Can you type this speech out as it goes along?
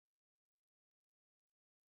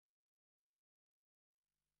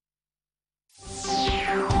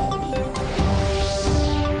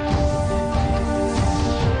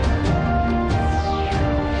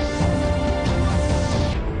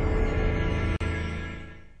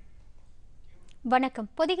வணக்கம்.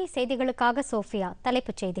 பொதிகை செய்திகளுக்காக சோஃபியா.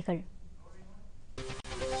 தலைப்புச் செய்திகள்.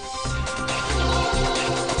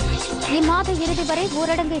 இம்மாத இறுதி வரை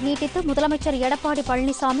ஊரடங்கை நீட்டித்து முதலமைச்சர் எடப்பாடி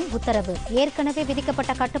பழனிசாமி உத்தரவு. ஏற்கனவே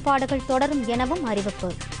விதிக்கப்பட்ட கட்டுப்பாடுகள் தொடரும் எனவும் அறிவிப்பு.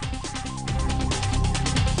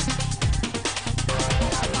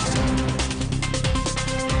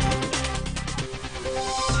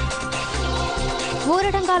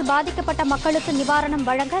 ஊரடங்கால் பாதிக்கப்பட்ட மக்களுக்கு நிவாரணம்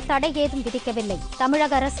வழங்க தடை ஏதும் விதிக்கவில்லை.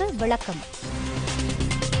 தமிழக அரசு விளக்கம்.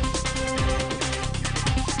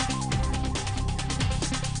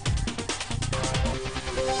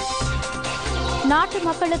 நாட்டு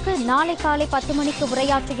மக்களுக்கு நாளை காலை 10 மணிக்கு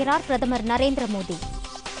உரையாற்றுகிறார் பிரதமர் நரேந்திர மோடி.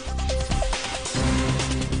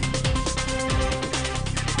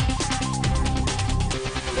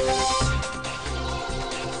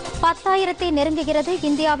 பத்தாயிரத்தை நெருங்குகிறது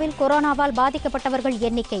இந்தியாவில் கொரோனாவால் பாதிக்கப்பட்டவர்கள்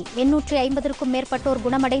எண்ணிக்கை. 850க்கும் மேற்பட்டோர்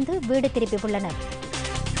குணமடைந்து வீடு திரும்பியுள்ளனர்.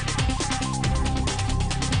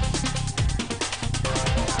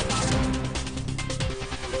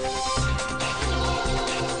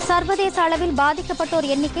 சர்வதேச அளவில் பாதிக்கப்பட்டோர்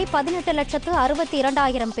எண்ணிக்கை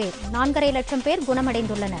 18,62,000 பேர். 4,5 லட்சம் பேர்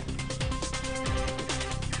குணமடைந்துள்ளனர்.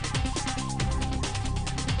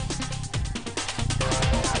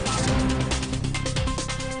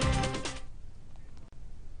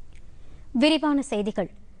 விரிவான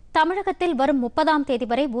செய்திகள். தமிழகத்தில் வரும் 30ஆம் தேதி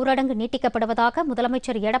வரை ஊரடங்கு நீட்டிக்கப்படுவதாக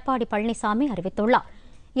முதலமைச்சர் எடப்பாடி பழனிசாமி அறிவித்துள்ளார்.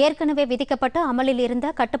 ஏற்கனவே விதிக்கப்பட்டு அமலில் இருந்த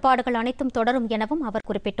கட்டுப்பாடுகள் அனைத்தும் தொடரும் எனவும் அவர்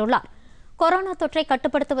குறிப்பிட்டுள்ளார். கொரோனா தொற்றை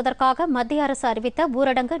கட்டுப்படுத்துவதற்காக மத்திய அரசு அறிவித்த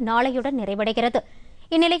ஊரடங்கு நாளையுடன் நிறைவடைகிறது.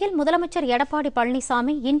 இந்நிலையில் முதலமைச்சர் எடப்பாடி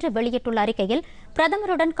பழனிசாமி இன்று வெளியிட்டுள்ள அறிக்கையில்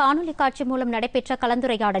பிரதமருடன் காணொலி காட்சி மூலம் நடைபெற்ற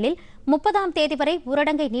கலந்துரையாடலில் 30ஆம் தேதி வரை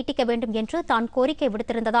ஊரடங்கை நீட்டிக்க வேண்டும் என்று தான் கோரிக்கை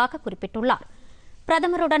விடுத்திருந்ததாக குறிப்பிட்டுள்ளார்.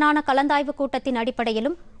 பிரதமருடனான கலந்தாய்வு கூட்டத்தின்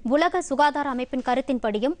அடிப்படையிலும் உலக சுகாதார அமைப்பின்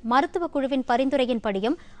கருத்தின்படியும் மருத்துவக் குழுவின்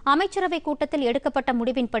பரிந்துரையின்படியும் அமைச்சரவைக் கூட்டத்தில் எடுக்கப்பட்ட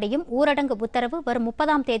முடிவின்படியும் ஊரடங்கு உத்தரவு வரும்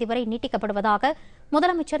 30ஆம் தேதி வரை நீட்டிக்கப்படுவதாக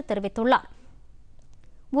முதலமைச்சர் தெரிவித்துள்ளார்.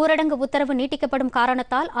 ஊரடங்கு உத்தரவு நீட்டிக்கப்படும்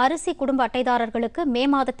காரணத்தால் அரிசி குடும்ப அட்டைதாரர்களுக்கு மே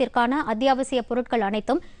மாதத்திற்கான அத்தியாவசிய பொருட்கள்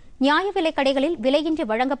அனைத்தும் நியாய விலைக் கடைகளில் விலையின்றி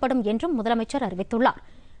வழங்கப்படும் என்றும் முதலமைச்சர் அறிவித்துள்ளார்.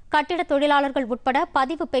 கட்டிட தொழிலாளர்கள் உட்பட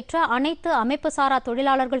பதிவு பெற்ற அனைத்து அமைப்பு சாரா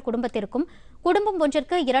தொழிலாளர்கள் குடும்பத்திற்கும் குடும்பம்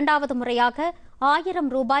ஒன்றிற்கு 2வது முறையாக 1000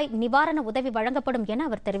 ரூபாய் நிவாரண உதவி வழங்கப்படும் என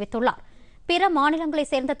அவர் தெரிவித்துள்ளார். பிற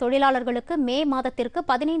மாநிலங்களைச் சேர்ந்த தொழிலாளர்களுக்கு மே மாதத்திற்கு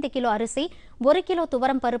 15 கிலோ அரிசி, 1 கிலோ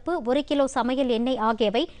துவரம் பருப்பு, 1 கிலோ சமையல் எண்ணெய்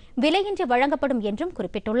ஆகியவை விலையின்றி வழங்கப்படும் என்றும்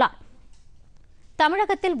குறிப்பிட்டுள்ளார்.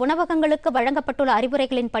 தமிழகத்தில் உணவகங்களுக்கு வழங்கப்பட்டுள்ள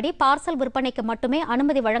அறிவுரைகளின்படி பார்சல் விற்பனைக்கு மட்டுமே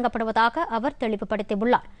அனுமதி வழங்கப்படுவதாக அவர்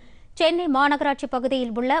தெளிவுபடுத்தியுள்ளார். சென்னை மாநகராட்சி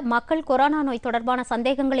பகுதியில் உள்ள மக்கள் கொரோனா நோய் தொடர்பான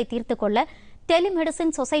சந்தேகங்களை தீர்த்துக் கொள்ள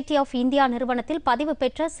டெலிமெடிசின் சொசைட்டி ஆஃப் இந்தியா நிறுவனத்தில் பதிவு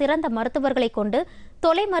பெற்ற சிறந்த மருத்துவர்களை கொண்டு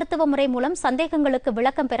தொலை மருத்துவ முறை மூலம் சந்தேகங்களுக்கு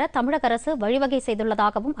விளக்கம் பெற தமிழக அரசு வழிவகை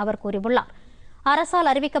செய்துள்ளதாகவும் அவர் கூறியுள்ளார். அரசால்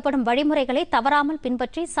அறிவிக்கப்படும் வழிமுறைகளை தவறாமல்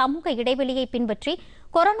பின்பற்றி சமூக இடைவெளியை பின்பற்றி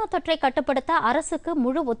கொரோனா தொற்றை கட்டுப்படுத்த அரசுக்கு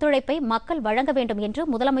முழு ஒத்துழைப்பை மக்கள் வழங்க வேண்டும் என்று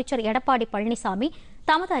முதலமைச்சர் எடப்பாடி பழனிசாமி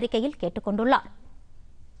தமது அறிக்கையில் கேட்டுக் கொண்டுள்ளார்.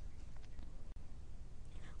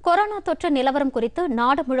 கொரோனா தொற்று நிலவரம் குறித்து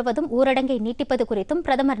நாடு முழுவதும் ஊரடங்கை நீட்டிப்பது குறித்தும்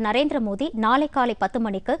பிரதமர் நரேந்திர மோடி நாளை காலை 10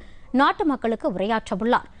 மணிக்கு நாட்டு மக்களுக்கு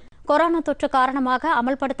உரையாற்றவுள்ளார். கொரோனா தொற்று காரணமாக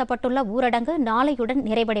அமல்படுத்தப்பட்டுள்ள ஊரடங்கு நாளையுடன்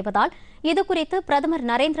நிறைவடைவதால் இதுகுறித்து பிரதமர்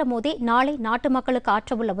நரேந்திர மோடி நாளை நாட்டு மக்களுக்கு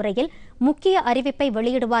ஆற்றவுள்ள உரையில் முக்கிய அறிவிப்பை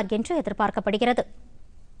வெளியிடுவார் என்று எதிர்பார்க்கப்படுகிறது.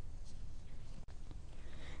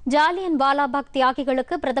 ஜாலியன் வாலாபாக்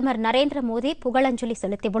தியாகிகளுக்கு பிரதமர் நரேந்திர மோடி புகழஞ்சலி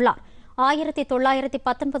செலுத்தியுள்ளார்.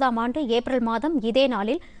 1919ஆம் ஆண்டு ஏப்ரல் மாதம் இதே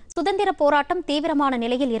நாளில் சுதந்திர போராட்டம் தீவிரமான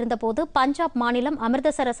நிலையில் இருந்தபோது பஞ்சாப் மாநிலம்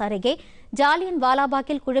அமிர்தசரஸ் அருகே ஜாலியன்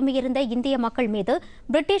வாலாபாக்கில் குழுமியிருந்த இந்திய மக்கள் மீது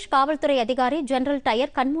பிரிட்டிஷ் காவல்துறை அதிகாரி ஜெனரல்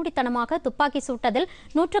டயர் கண்மூடித்தனமாக துப்பாக்கி சூட்டதில்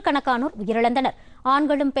நூற்றுக்கணக்கானோர் உயிரிழந்தனர்.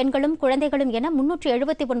 ஆண்களும் பெண்களும் குழந்தைகளும் என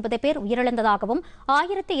 379 பேர் உயிரிழந்ததாகவும்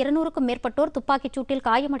 1200க்கும் மேற்பட்டோர் துப்பாக்கிச் சூட்டில்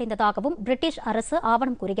காயமடைந்ததாகவும் பிரிட்டிஷ் அரசு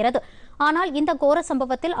ஆவணம் கூறுகிறது. ஆனால் இந்த கோர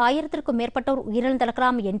சம்பவத்தில் 1000க்கும் மேற்பட்டோர்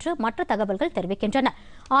உயிரிழந்திருக்கலாம் என்று மற்ற தகவல்கள் தெரிவிக்கின்றன.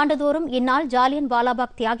 ஆண்டுதோறும் இந்நாள் ஜாலியன்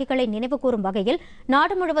வாலாபாக் தியாகிகளை நினைவுகூரும் வகையில்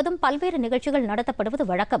நாடு முழுவதும் பல்வேறு நிகழ்ச்சிகள் நடத்தப்படுவது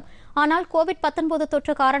வழக்கம். ஆனால் கோவிட்-19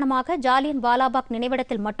 தொற்று காரணமாக ஜாலியன் வாலாபாக்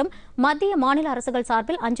நினைவிடத்தில் மட்டும் மத்திய மாநில அரசுகள்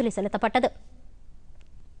சார்பில் அஞ்சலி செலுத்தப்பட்டது.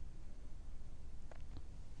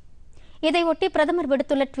 இதையொட்டி பிரதமர்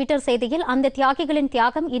விடுத்துள்ள டுவிட்டர் செய்தியில் அந்த தியாகிகளின்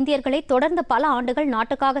தியாகம் இந்தியர்களை தொடர்ந்து பல ஆண்டுகள்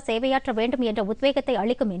நாட்டுக்காக சேவையாற்ற வேண்டும் என்ற உத்வேகத்தை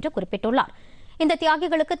அளிக்கும் என்று குறிப்பிட்டுள்ளார். இந்த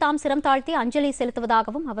தியாகிகளுக்கு தாம் சிரம் தாழ்த்தி அஞ்சலி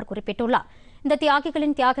செலுத்துவதாகவும் அவர் குறிப்பிட்டுள்ளார். இந்த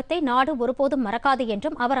தியாகிகளின் தியாகத்தை நாடு ஒருபோதும் மறக்காது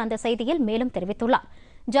என்றும் அவர் அந்த செய்தியில் மேலும் தெரிவித்துள்ளார்.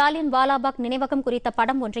 ஜாலியன் வாலாபாக் நினைவகம் குறித்த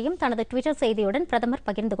படம் ஒன்றையும் தனது டுவிட்டர் செய்தியுடன் பிரதமர்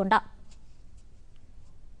பகிர்ந்து கொண்டார்.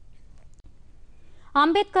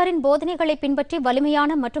 அம்பேத்கரின் போதனைகளை பின்பற்றி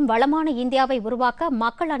வலிமையான மற்றும் வளமான இந்தியாவை உருவாக்க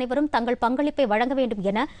மக்கள் அனைவரும் தங்கள் பங்களிப்பை வழங்க வேண்டும்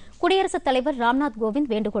என குடியரசுத் தலைவர் ராம்நாத்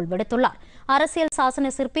கோவிந்த் வேண்டுகோள் விடுத்துள்ளார். அரசியல்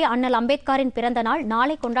சாசன சிற்பி அண்ணல் அம்பேத்கரின் பிறந்த நாள்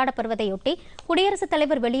நாளை கொண்டாடப்படுவதையொட்டி குடியரசுத்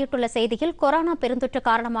தலைவர் வெளியிட்டுள்ள செய்தியில், கொரோனா பெருந்தொற்று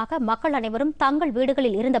காரணமாக மக்கள் அனைவரும் தங்கள்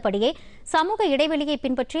வீடுகளில் இருந்தபடியே சமூக இடைவெளியை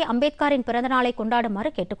பின்பற்றி அம்பேத்கரின் பிறந்தநாளை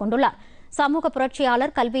கொண்டாடுமாறு கேட்டுக் கொண்டுள்ளார். சமூக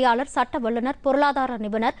புரட்சியாளர், கல்வியாளர், சட்ட வல்லுநர், பொருளாதார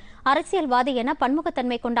நிபுணர், அரசியல்வாதி என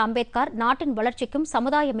பன்முகத்தன்மை கொண்ட அம்பேத்கர் நாட்டின் வளர்ச்சிக்கும்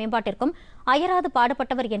சமுதாய மேம்பாட்டிற்கும் அயராது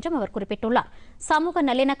பாடுபட்டவர் என்றும் அவர் குறிப்பிட்டுள்ளார். சமூக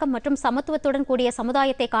நல்லிணக்கம் மற்றும் சமத்துவத்துடன் கூடிய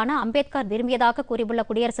சமுதாயத்தை காண அம்பேத்கர் விரும்பியதாக கூறியுள்ள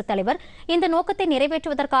குடியரசுத் தலைவர், இந்த நோக்கத்தை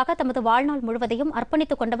நிறைவேற்றுவதற்காக தமது வாழ்நாள் முழுவதையும்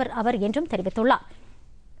அர்ப்பணித்துக் கொண்டவர் அவர் என்றும் தெரிவித்துள்ளார்.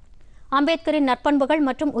 அம்பேத்கரின் நற்பண்புகள்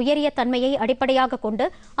மற்றும் உயரிய தன்மையை அடிப்படையாக கொண்டு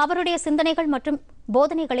அவருடைய சிந்தனைகள் மற்றும்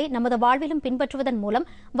போதனைகளை நமது வாழ்விலும் பின்பற்றுவதன் மூலம்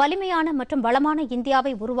வலிமையான மற்றும் வளமான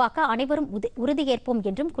இந்தியாவை உருவாக்க அனைவரும் உறுதியேற்போம்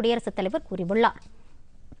என்றும் குடியரசுத் தலைவர் கூறியுள்ளார்.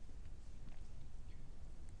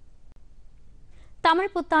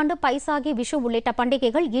 தமிழ் புத்தாண்டு, பைசாகி, விஷு உள்ளிட்ட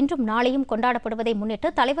பண்டிகைகள் இன்றும் நாளையும் கொண்டாடப்படுவதை முன்னிட்டு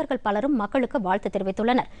தலைவர்கள் பலரும் மக்களுக்கு வாழ்த்து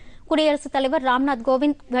தெரிவித்துள்ளனர். குடியரசுத் தலைவர் ராம்நாத்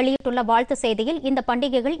கோவிந்த் வெளியிட்டுள்ள வாழ்த்து செய்தியில், இந்த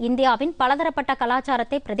பண்டிகைகள் இந்தியாவின் பலதரப்பட்ட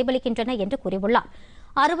கலாச்சாரத்தை பிரதிபலிக்கின்றன என்று கூறியுள்ளார்.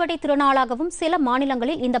 அறுவடை திருநாளாகவும் சில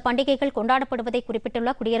மாநிலங்களில் இந்த பண்டிகைகள் கொண்டாடப்படுவதை குறிப்பிட்டுள்ள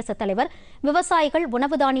குடியரசுத் தலைவர், விவசாயிகள்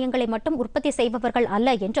உணவு தானியங்களை மட்டும் உற்பத்தி செய்பவர்கள்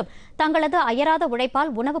அல்ல என்றும் தங்களது அயராத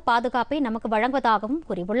உழைப்பால் உணவு பாதுகாப்பை நமக்கு வழங்குவதாகவும்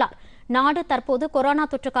கூறியுள்ளார். நாடு தற்போது கொரோனா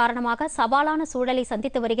தொற்று காரணமாக சவாலான சூழலை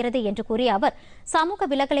சந்தித்து வருகிறது என்று கூறிய அவர்,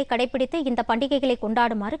 சமூக விலகலை கடைபிடித்து இந்த பண்டிகைகளை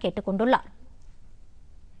கொண்டாடுமாறு கேட்டுக் கொண்டுள்ளார்.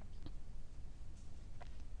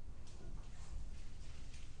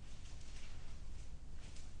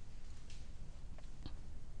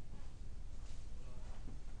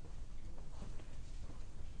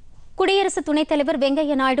 குடியரசு துணைத் தலைவர்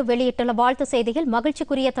வெங்கையா நாயுடு வெளியிட்டுள்ள வாழ்த்து செய்தியில்,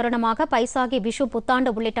 மகிழ்ச்சிக்குரிய தருணமாக பைசாகி, விஷு, புத்தாண்டு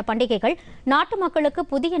உள்ளிட்ட பண்டிகைகள் நாட்டு மக்களுக்கு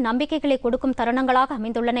புதிய நம்பிக்கைகளை கொடுக்கும் தருணங்களாக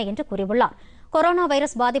அமைந்துள்ளன என்று கூறியுள்ளார். கொரோனா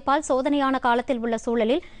வைரஸ் பாதிப்பால் சோதனையான காலத்தில் உள்ள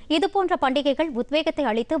சூழலில் இதுபோன்ற பண்டிகைகள் உத்வேகத்தை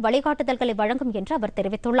அளித்து வழிகாட்டுதல்களை வழங்கும் என்று அவர்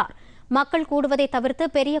தெரிவித்துள்ளார். மக்கள் கூடுவதை தவிர்த்து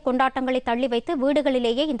பெரிய கொண்டாட்டங்களை தள்ளி வைத்து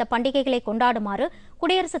வீடுகளிலேயே இந்த பண்டிகைகளை கொண்டாடுமாறு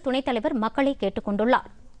குடியரசு துணைத் தலைவர் மக்களை கேட்டுக் கொண்டுள்ளார்.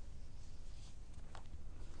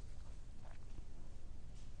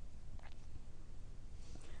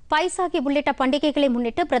 பைசாகி உள்ளிட்ட பண்டிகைகளை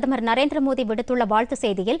முன்னிட்டு பிரதமர் நரேந்திர மோடி விடுத்துள்ள வாழ்த்து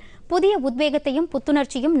செய்தியில், புதிய உத்வேகத்தையும்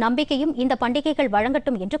புத்துணர்ச்சியும் நம்பிக்கையும் இந்த பண்டிகைகள்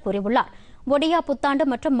வழங்கட்டும் என்று கூறியுள்ளார். ஒடியா புத்தாண்டு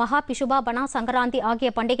மற்றும் மகா பிஷுபா பனா சங்கராந்தி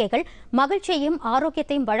ஆகிய பண்டிகைகள் மகிழ்ச்சியையும்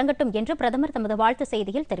ஆரோக்கியத்தையும் வழங்கட்டும் என்று பிரதமர் தமது வாழ்த்து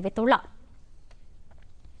செய்தியில் தெரிவித்துள்ளார்.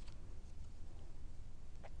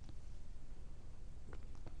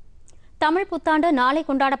 தமிழ் புத்தாண்டு நாளை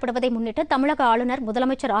கொண்டாடப்படுவதை முன்னிட்டு தமிழக ஆளுநர்,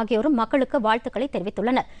 முதலமைச்சர் ஆகியோரும் மக்களுக்கு வாழ்த்துக்களை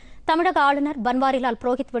தெரிவித்துள்ளனர். தமிழக ஆளுநர் பன்வாரிலால்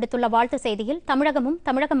புரோஹித் விடுத்துள்ள வாழ்த்து செய்தியில், தமிழகமும்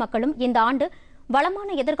தமிழக மக்களும் இந்த ஆண்டு வளமான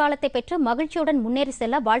எதிர்காலத்தை பெற்று மகிழ்ச்சியுடன் முன்னேறி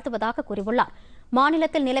செல்ல வாழ்த்துவதாக கூறியுள்ளார்.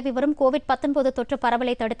 மாநிலத்தில் நிலவி வரும் கோவிட்-19 தொற்று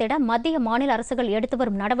பரவலை தடுத்திட மத்திய, மாநில அரசுகள் எடுத்து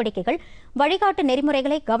வரும் நடவடிக்கைகள், வழிகாட்டு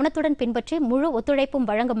நெறிமுறைகளை கவனத்துடன் பின்பற்றி முழு ஒத்துழைப்பும்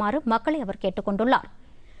வழங்குமாறு மக்களை அவர் கேட்டுக் கொண்டுள்ளார்.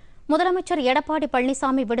 முதலமைச்சர் எடப்பாடி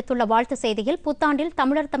பழனிசாமி விடுத்துள்ள வாழ்த்து செய்தியில், புத்தாண்டில்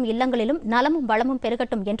தமிழர் தம் இல்லங்களிலும் நலமும் வளமும்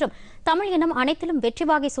பெருகட்டும் என்றும் தமிழ் இனம் அனைத்திலும் வெற்றி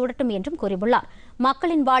வாகை சூடட்டும் என்றும் கூறியுள்ளார்.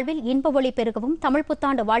 மக்களின் வாழ்வில் இன்ப ஒளி பெருகவும் தமிழ்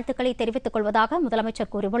புத்தாண்டு வாழ்த்துக்களை தெரிவித்துக் கொள்வதாக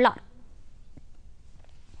முதலமைச்சர் கூறியுள்ளார்.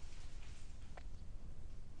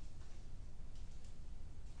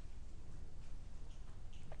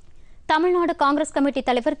 தமிழ்நாடு காங்கிரஸ் கமிட்டி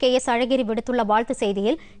தலைவர் KS அழகிரி விடுத்துள்ள வாழ்த்து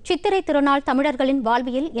செய்தியில், சித்திரை திருநாள் தமிழர்களின்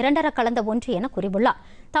வாழ்வியல் இரண்டர கலந்த ஒன்று என கூறியுள்ளார்.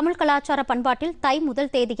 தமிழ் கலாச்சார பண்பாட்டில் தை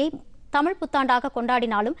முதல் தேதியை தமிழ் புத்தாண்டாக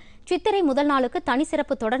கொண்டாடினாலும் சித்திரை முதல் நாளுக்கு தனி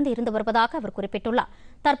சிறப்பு தொடர்ந்து இருந்து வருவதாக அவர் குறிப்பிட்டுள்ளார்.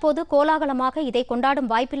 தற்போது கோலாகலமாக இதை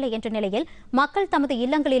கொண்டாடும் வாய்ப்பில்லை என்ற நிலையில் மக்கள் தமது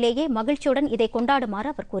இல்லங்களிலேயே மகிழ்ச்சியுடன் இதை கொண்டாடுமாறு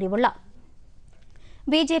அவர் கூறியுள்ளார்.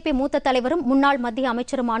 பிஜேபி மூத்த தலைவரும் முன்னாள் மத்திய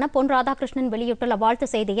அமைச்சருமான பொன் ராதாகிருஷ்ணன் வெளியிட்டுள்ள வாழ்த்து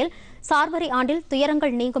செய்தியில், சார்வரி ஆண்டில்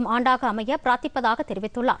துயரங்கள் நீங்கும் ஆண்டாக அமைய பிரார்த்திப்பதாக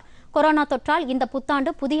தெரிவித்துள்ளார். கொரோனா தொற்றால் இந்த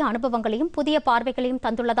புத்தாண்டு புதிய அனுபவங்களையும் புதிய பார்வைகளையும்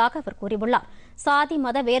தந்துள்ளதாக அவர் கூறியுள்ளார். சாதி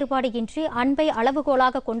மத வேறுபாடு இன்றி அன்பை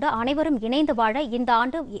அளவுகோலாக கொண்டு அனைவரும் இணைந்து வாழ இந்த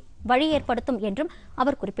ஆண்டு வழி ஏற்படுத்தும் என்றும்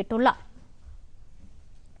அவர் குறிப்பிட்டுள்ளார்.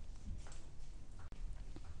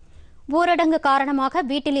 ஊரடங்கு காரணமாக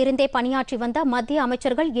வீட்டில் இருந்தே பணியாற்றி வந்த மத்திய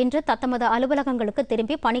அமைச்சர்கள் இன்று தத்தமது அலுவலகங்களுக்கு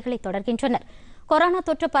திரும்பி பணிகளை தொடர்கின்றனர். கொரோனா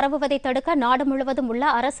தொற்று பரவுவதை தடுக்க நாடு முழுவதும் உள்ள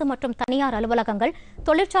அரசு மற்றும் தனியார் அலுவலகங்கள்,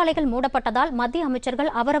 தொழிற்சாலைகள் மூடப்பட்டதால் மத்திய அமைச்சர்கள்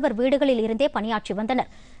அவரவர் வீடுகளில் இருந்தே பணியாற்றி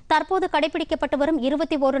வந்தனர். தற்போது கடைபிடிக்கப்பட்டு வரும்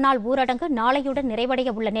 21 நாள் ஊரடங்கு நாளையுடன் நிறைவடைய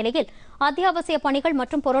உள்ள நிலையில் அத்தியாவசிய பணிகள்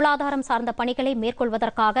மற்றும் பொருளாதாரம் சார்ந்த பணிகளை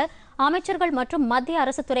மேற்கொள்வதற்காக அமைச்சர்கள் மற்றும் மத்திய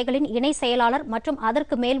அரசு துறைகளின் இணை செயலாளர் மற்றும்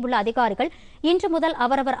அதற்கு மேல் உள்ள அதிகாரிகள் இன்று முதல்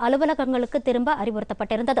அவரவர் அலுவலகங்களுக்கு திரும்ப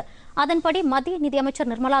அறிவுறுத்தப்பட்டிருந்தது. அதன்படி மத்திய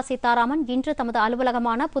நிதியமைச்சர் நிர்மலா சீதாராமன் இன்று தமது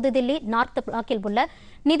அலுவலகமான புதுதில்லி நார்த் பிளாக்கில் உள்ள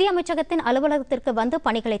நிதியமைச்சகத்தின் அலுவலகத்திற்கு வந்து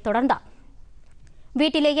பணிகளை தொடர்ந்தார்.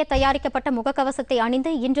 வீட்டிலேயே தயாரிக்கப்பட்ட முகக்கவசத்தை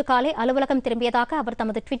அணிந்து இன்று காலை அலுவலகம் திரும்பியதாக அவர்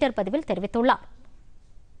தமது டுவிட்டர் பதிவில் தெரிவித்துள்ளார்.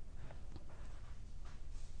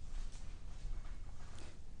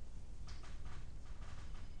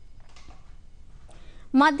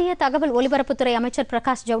 மத்திய தகவல் ஒலிபரப்புத்துறை அமைச்சர்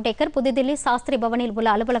பிரகாஷ் ஜவ்டேகர் புதுதில்லி சாஸ்திரி பவனில் உள்ள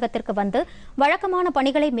அலுவலகத்திற்கு வந்து வழக்கமான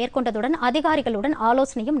பணிகளை மேற்கொண்டதுடன் அதிகாரிகளுடன்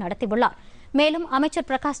ஆலோசனையும் நடத்தியுள்ளார். மேலும் அமைச்சர்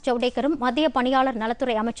பிரகாஷ் ஜவ்டேகரும் மத்திய பணியாளர்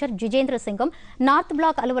நலத்துறை அமைச்சர் ஜிதேந்திர சிங்கும் நார்த்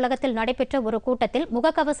பிளாக் அலுவலகத்தில் நடைபெற்ற ஒரு கூட்டத்தில்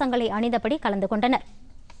முகக்கவசங்களை அணிந்தபடி கலந்து கொண்டனர்.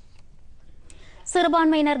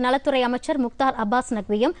 சிறுபான்மையினர் நலத்துறை அமைச்சர் முக்தார் அப்பாஸ்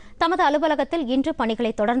நக்வியும் தமது அலுவலகத்தில் இன்று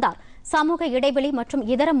பணிகளை தொடர்ந்தார். சமூக இடைவெளி மற்றும்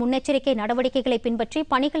இதர முன்னெச்சரிக்கை நடவடிக்கைகளை பின்பற்றி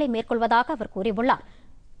பணிகளை மேற்கொள்வதாக அவர் கூறியுள்ளார்.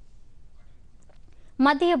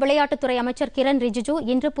 மத்திய விளையாட்டுத்துறை அமைச்சர் கிரண் ரிஜிஜு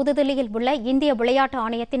இன்று புதுதில்லியில் உள்ள இந்திய விளையாட்டு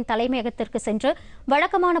ஆணையத்தின் தலைமையகத்திற்கு சென்று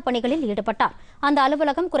வழக்கமான பணிகளில் ஈடுபட்டார். அந்த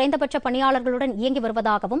அலுவலகம் குறைந்தபட்ச பணியாளர்களுடன் இயங்கி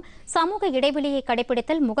வருவதாகவும் சமூக இடைவெளியை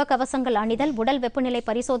கடைபிடித்தல், முகக்கவசங்கள் அணிதல், உடல் வெப்பநிலை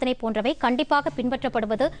பரிசோதனை போன்றவை கண்டிப்பாக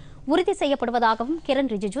பின்பற்றப்படுவது உறுதி செய்யப்படுவதாகவும்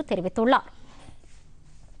கிரண் ரிஜிஜு தெரிவித்துள்ளார்.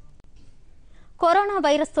 கொரோனா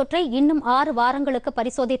வைரஸ் தொற்றை இன்னும் 6 வாரங்களுக்கு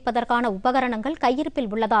பரிசோதிப்பதற்கான உபகரணங்கள் கையிருப்பில்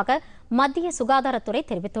உள்ளதாக மத்திய சுகாதாரத்துறை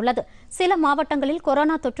தெரிவித்துள்ளது. சில மாவட்டங்களில்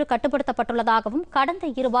கொரோனா தொற்று கட்டுப்படுத்தப்பட்டுள்ளதாகவும் கடந்த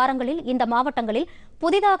 2 வாரங்களில் இந்த மாவட்டங்களில்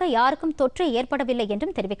புதிதாக யாருக்கும் தொற்று ஏற்படவில்லை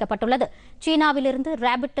என்றும் தெரிவிக்கப்பட்டுள்ளது. சீனாவிலிருந்து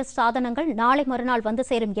ரேபிட் டெஸ்ட் சாதனங்கள் நாளை மறுநாள் வந்து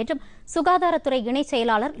சேரும் என்றும் சுகாதாரத்துறை இணைச்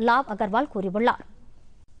செயலாளர் லாவ் அகர்வால் கூறியுள்ளார்.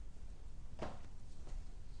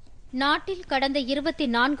 நாட்டில் கடந்த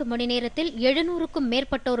 24 மணி நேரத்தில் 700க்கும்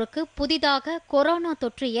மேற்பட்டோருக்கு புதிதாக கொரோனா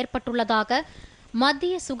தொற்று ஏற்பட்டுள்ளதாக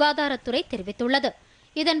மத்திய சுகாதாரத்துறை தெரிவித்துள்ளது.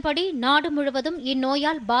 இதன்படி நாடு முழுவதும்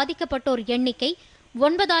இந்நோயால் பாதிக்கப்பட்டோர் எண்ணிக்கை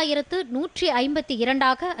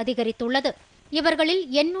 9152ஆக அதிகரித்துள்ளது. இவர்களில்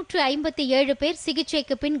 857 பேர்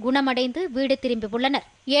சிகிச்சைக்கு பின் குணமடைந்து வீடு திரும்பியுள்ளனர்.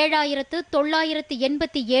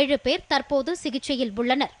 7987 பேர் தற்போது சிகிச்சையில்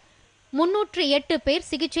உள்ளனர். 308 பேர்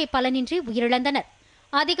சிகிச்சை பலனின்றி உயிரிழந்தனர்.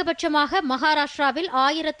 அதிகபட்சமாக மகாராஷ்டிராவில்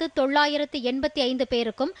 1985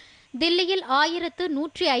 பேருக்கும், தில்லியில்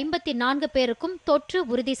 1154 பேருக்கும் தொற்று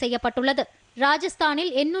உறுதி செய்யப்பட்டுள்ளது.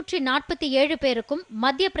 ராஜஸ்தானில் 847 பேருக்கும்,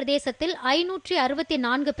 மத்திய பிரதேசத்தில்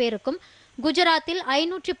 564 பேருக்கும், குஜராத்தில்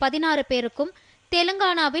 516 பேருக்கும்,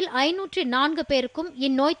 தெலுங்கானாவில் 504 பேருக்கும்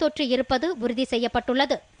இந்நோய் தொற்று இருப்பது உறுதி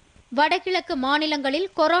செய்யப்பட்டுள்ளது. வடகிழக்கு மாநிலங்களில்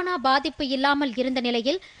கொரோனா பாதிப்பு இல்லாமல் இருந்த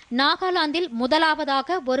நிலையில் நாகாலாந்தில்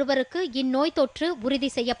முதலாவதாக ஒருவருக்கு இந்நோய் தொற்று உறுதி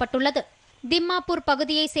செய்யப்பட்டுள்ளது. திம்மாப்பூர்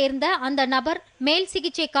பகுதியைச் சேர்ந்த அந்த நபர் மேல்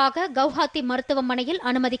சிகிச்சைக்காக கவுஹாத்தி மருத்துவமனையில்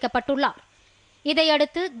அனுமதிக்கப்பட்டுள்ளார்.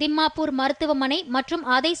 இதையடுத்து திம்மாப்பூர் மருத்துவமனை மற்றும்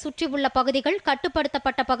அதை சுற்றியுள்ள பகுதிகள்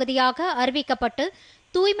கட்டுப்படுத்தப்பட்ட பகுதியாக அறிவிக்கப்பட்டு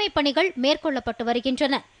தூய்மை பணிகள் மேற்கொள்ளப்பட்டு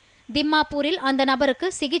வருகின்றன. திம்மாப்பூரில் அந்த நபருக்கு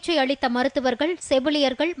சிகிச்சை அளித்த மருத்துவர்கள்,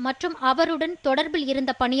 செவிலியர்கள் மற்றும் அவருடன் தொடர்பில்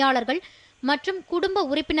இருந்த பணியாளர்கள் மற்றும் குடும்ப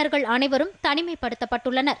உறுப்பினர்கள் அனைவரும்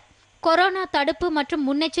தனிமைப்படுத்தப்பட்டுள்ளனர். கொரோனா தடுப்பு மற்றும்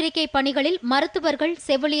முன்னெச்சரிக்கை பணிகளில் மருத்துவர்கள்,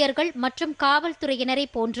 செவிலியர்கள் மற்றும் காவல்துறையினரை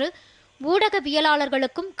போன்று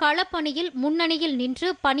ஊடகவியலாளர்களுக்கும் களப்பணியில் முன்னணியில் நின்று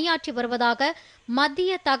பணியாற்றி வருவதாக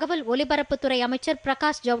மத்திய தகவல் ஒலிபரப்புத்துறை அமைச்சர்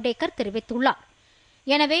பிரகாஷ் ஜவ்டேகர் தெரிவித்துள்ளார்.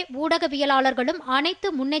 எனவே ஊடகவியலாளர்களும் அனைத்து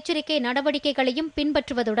முன்னெச்சரிக்கை நடவடிக்கைகளையும்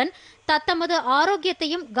பின்பற்றுவதுடன் தத்தமது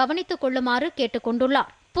ஆரோக்கியத்தையும் கவனித்துக் கொள்ளுமாறு கேட்டுக் கொண்டுள்ளார்.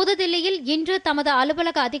 புதுதில்லியில் இன்று தமது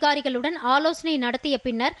அலுவலக அதிகாரிகளுடன் ஆலோசனை நடத்திய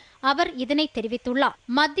பின்னர் அவர் இதனை தெரிவித்துள்ளார்.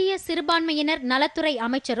 மத்திய சிறுபான்மையினர் நலத்துறை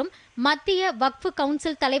அமைச்சரும் மத்திய வக்ஃப்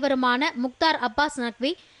கவுன்சில் தலைவருமான முக்தார் அப்பாஸ்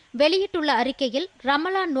நக்வி வெளியிட்டுள்ள அறிக்கையில்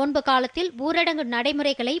ரமலான் நோன்பு காலத்தில் ஊரடங்கு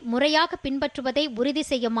நடைமுறைகளை முறையாக பின்பற்றுவதை உறுதி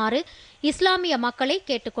செய்யுமாறு இஸ்லாமிய மக்களை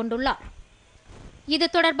கேட்டுக் கொண்டுள்ளார். இது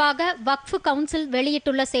தொடர்பாக வக்ஃப் கவுன்சில்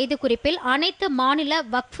வெளியிட்டுள்ள செய்திக்குறிப்பில் அனைத்து மாநில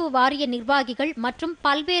வக்ஃப் வாரிய நிர்வாகிகள் மற்றும்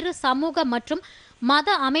பல்வேறு சமூக மற்றும்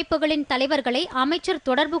மத அமைப்புகளின் தலைவர்களை அமைச்சர்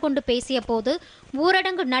தொடர்பு கொண்டு பேசிய போது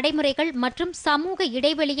ஊரடங்கு நடைமுறைகள் மற்றும் சமூக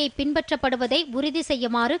இடைவெளியை பின்பற்றப்படுவதை உறுதி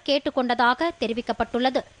செய்யுமாறு கேட்டுக் கொண்டதாக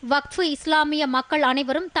தெரிவிக்கப்பட்டுள்ளது. வக்ஃப் இஸ்லாமிய மக்கள்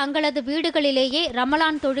அனைவரும் தங்களது வீடுகளிலேயே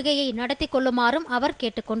ரமலான் தொழுகையை நடத்தி கொள்ளுமாறும் அவர்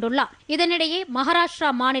கேட்டுக் கொண்டுள்ளார். இதனிடையே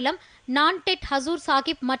மகாராஷ்டிரா மாநிலம் நான்டெட் ஹசூர்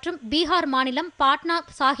சாஹிப் மற்றும் பீகார் மாநிலம் பாட்னா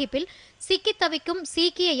சாஹிப்பில் சிக்கித் தவிக்கும்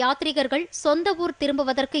சீக்கிய யாத்ரீகர்கள் சொந்த ஊர்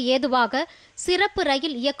திரும்புவதற்கு ஏதுவாக சிறப்பு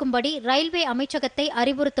ரயில் இயக்கும்படி ரயில்வே அமைச்சகத்தை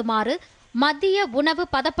அறிவுறுத்துமாறு மத்திய உணவு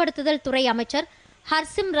பதப்படுத்துதல் துறை அமைச்சர்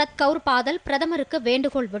ஹர்சிம்ரத் கவுர் பாதல் பிரதமருக்கு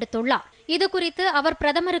வேண்டுகோள் விடுத்துள்ளார். இதுகுறித்து அவர்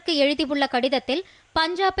பிரதமருக்கு எழுதியுள்ள கடிதத்தில்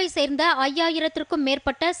பஞ்சாபை சேர்ந்த 5000த்திற்கும்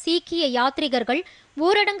மேற்பட்ட சீக்கிய யாத்ரீகர்கள்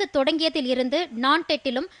ஊரடங்கு தொடங்கியதில் இருந்து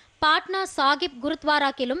நான்டெட்டிலும் பாட்னா சாகிப்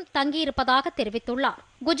குருத்வாராக்கிலும் தங்கியிருப்பதாக தெரிவித்துள்ளார்.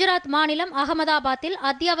 குஜராத் மாநிலம் அகமதாபாத்தில்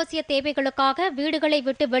அத்தியாவசிய தேவைகளுக்காக வீடுகளை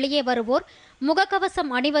விட்டு வெளியே வருவோர்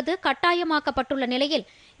முகக்கவசம் அணிவது கட்டாயமாக்கப்பட்டுள்ள நிலையில்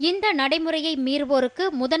இந்த நடைமுறையை மீறுவோருக்கு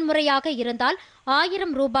முதன்முறையாக இருந்தால்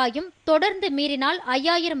 1000 ரூபாயும், தொடர்ந்து மீறினால்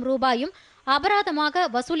 5000 ரூபாயும் அபராதமாக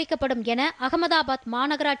வசூலிக்கப்படும் என அகமதாபாத்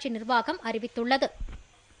மாநகராட்சி நிர்வாகம் அறிவித்துள்ளது.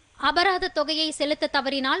 அபராத தொகையை செலுத்த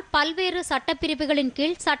தவறினால் பல்வேறு சட்டப்பிரிவுகளின்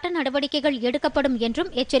கீழ் சட்ட நடவடிக்கைகள் எடுக்கப்படும்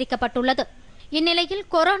என்றும் எச்சரிக்கப்பட்டுள்ளது. இந்நிலையில்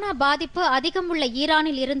கொரோனா பாதிப்பு அதிகம் உள்ள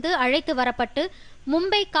ஈரானில் இருந்து அழைத்து வரப்பட்டு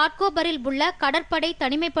மும்பை காட்கோபரில் உள்ள கடற்படை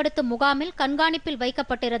தனிமைப்படுத்தும் முகாமில் கண்காணிப்பில்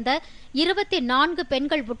வைக்கப்பட்டிருந்த 24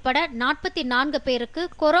 பெண்கள் உட்பட 44 பேருக்கு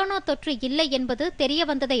கொரோனா தொற்று இல்லை என்பது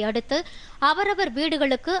தெரியவந்ததை அடுத்து அவரவர்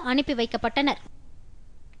வீடுகளுக்கு அனுப்பி வைக்கப்பட்டனர்.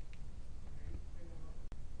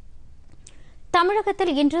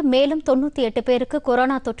 தமிழகத்தில் இன்று மேலும் 98 பேருக்கு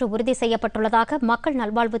கொரோனா தொற்று உறுதி செய்யப்பட்டுள்ளதாக மக்கள்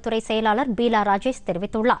நல்வாழ்வுத்துறை செயலாளர் பீலா ராஜேஷ்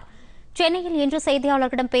தெரிவித்துள்ளார். சென்னையில் இன்று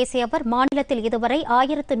செய்தியாளர்களிடம் பேசிய அவர் மாநிலத்தில் இதுவரை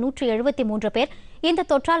 1173 பேர் இந்த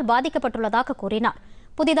தொற்றால் பாதிக்கப்பட்டுள்ளதாக கூறினார்.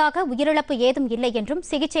 புதிதாக உயிரிழப்பு ஏதும் இல்லை என்றும்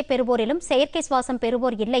சிகிச்சை பெறுவோரிலும் செயற்கை சுவாசம்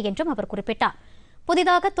பெறுவோர் இல்லை என்றும் அவர் குறிப்பிட்டார்.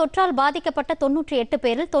 புதிதாக தொற்றால் பாதிக்கப்பட்ட 98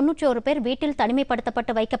 பேரில் 91 பேர் வீட்டில்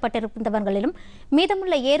தனிமைப்படுத்தப்பட்டு வைக்கப்பட்டிருந்தவர்களிலும்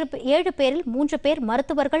மீதமுள்ள 7 பேரில் 3 பேர்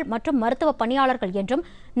மருத்துவர்கள் மற்றும் மருத்துவ பணியாளர்கள் என்றும்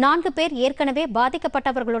 4 பேர் ஏற்கனவே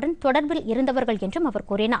பாதிக்கப்பட்டவர்களுடன் தொடர்பில் இருந்தவர்கள் என்றும் அவர்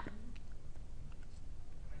கூறினார்.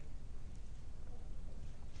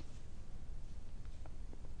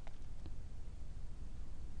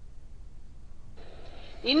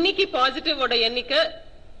 இன்னைக்கு பாசிட்டிவோட எண்ணிக்கை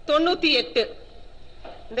 98.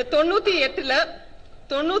 இந்த 98ல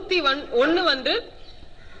 91 வந்து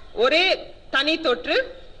ஒரே தனி தொற்று,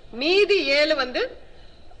 மீதி 7 வந்து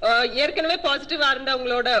ஏற்கனவே பாசிட்டிவா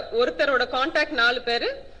இருந்தவங்களோட ஒருத்தரோட கான்டாக்ட் 4 பேரு,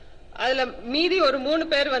 அதுல மீதி ஒரு 3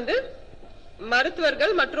 பேர் வந்து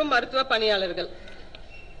மருத்துவர்கள் மற்றும் மருத்துவ பணியாளர்கள்.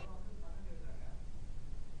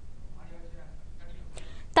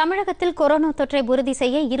 தமிழகத்தில் கொரோனா தொற்றை உறுதி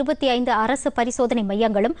செய்ய 25 அரசு பரிசோதனை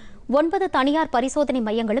மையங்களும் 9 தனியார் பரிசோதனை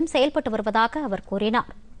மையங்களும் செயல்பட்டு வருவதாக அவர்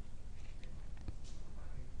கூறினார்.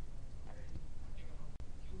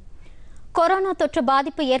 கொரோனா தொற்று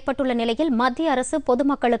பாதிப்பு ஏற்பட்டுள்ள நிலையில் மத்திய அரசு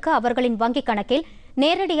பொதுமக்களுக்கு அவர்களின் வங்கிக் கணக்கில்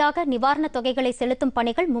நேரடியாக நிவாரணத் தொகைகளை செலுத்தும்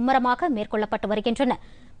பணிகள் மும்முரமாக மேற்கொள்ளப்பட்டு வருகின்றன.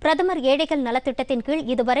 பிரதமர் ஏழைகள் நலத்திட்டத்தின் கீழ்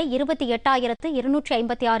இதுவரை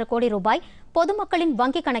 28,256 கோடி ரூபாய் பொதுமக்களின்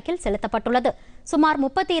வங்கிக் கணக்கில் செலுத்தப்பட்டுள்ளது. சுமார்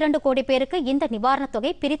 32 கோடி பேருக்கு இந்த நிவாரணத்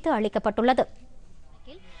தொகை பிரித்து அளிக்கப்பட்டுள்ளது.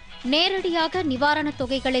 நேரடியாக நிவாரணத்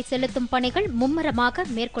தொகைகளை செலுத்தும் பணிகள் மும்முரமாக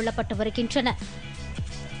மேற்கொள்ளப்பட்டு வருகின்றன.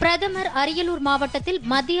 பிரதமர் அரியலூர் மாவட்டத்தில்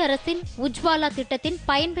மத்திய அரசின் உஜ்வாலா திட்டத்தின்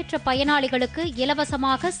பயன்பெற்ற பயனாளிகளுக்கு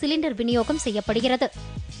இலவசமாக சிலிண்டர் விநியோகம் செய்யப்படுகிறது.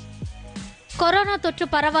 கொரோனா தொற்று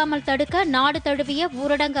பரவாமல் தடுக்க நாடு தழுவிய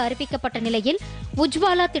ஊரடங்கு அறிவிக்கப்பட்ட நிலையில்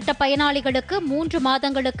உஜ்வாலா திட்ட பயனாளிகளுக்கு 3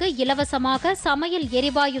 மாதங்களுக்கு இலவசமாக சமையல்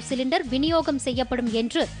எரிவாயு சிலிண்டர் விநியோகம் செய்யப்படும்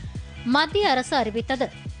என்று மத்திய அரசு அறிவித்தது.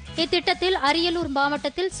 இத்திட்டத்தில் அரியலூர்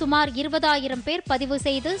மாவட்டத்தில் சுமார் 20,000 பேர் பதிவு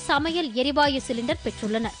செய்து சமையல் எரிவாயு சிலிண்டர்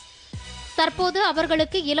பெற்றுள்ளனர். தற்போது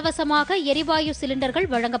அவர்களுக்கு இலவசமாக எரிவாயு சிலிண்டர்கள்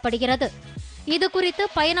வழங்கப்படுகிறது. இதுகுறித்து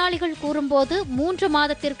பயனாளிகள் கூறும்போது 3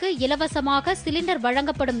 மாதத்திற்கு இலவசமாக சிலிண்டர்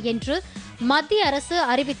வழங்கப்படும் என்று மத்திய அரசு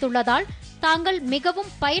அறிவித்துள்ளதால் தாங்கள் மிகவும்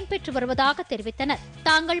பயன்பெற்று வருவதாக தெரிவித்தனர்.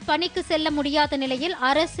 தாங்கள் பணிக்கு செல்ல முடியாத நிலையில்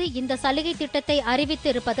அரசு இந்த சலுகை திட்டத்தை அறிவித்து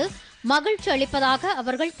இருப்பது மகிழ்ச்சி அளிப்பதாக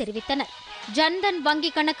அவர்கள் தெரிவித்தனர். ஜன்தன் வங்கி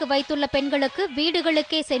கணக்கு வைத்துள்ள பெண்களுக்கு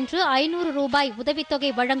வீடுகளுக்கே சென்று 500 ரூபாய் உதவித்தொகை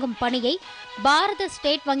வழங்கும் பணியை பாரத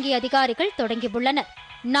ஸ்டேட் வங்கி அதிகாரிகள் தொடங்கியுள்ளனர்.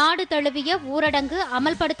 நாடு தழுவிய ஊரடங்கு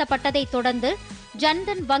அமல்படுத்தப்பட்டதை தொடர்ந்து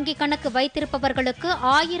ஜன்தன் வங்கி கணக்கு வைத்திருப்பவர்களுக்கு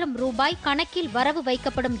 1000 ரூபாய் கணக்கில் வரவு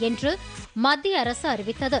வைக்கப்படும் என்று மத்திய அரசு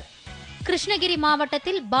அறிவித்தது. கிருஷ்ணகிரி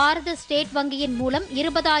மாவட்டத்தில் பாரத ஸ்டேட் வங்கியின் மூலம்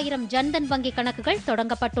 20,000 ஜன்தன் வங்கி கணக்குகள்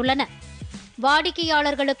தொடங்கப்பட்டுள்ளன.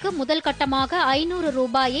 வாடிக்கையாளர்களுக்கு முதல் கட்டமாக 500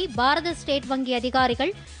 ரூபாயை பாரத ஸ்டேட் வங்கி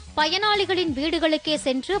அதிகாரிகள் பயனாளிகளின் வீடுகளுக்கே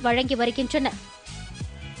சென்று வழங்கி வருகின்றனர்.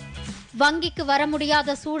 வங்கிக்கு வர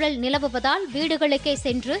முடியாத சூழல் நிலவுவதால் வீடுகளுக்கே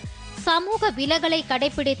சென்று சமூக விலகலை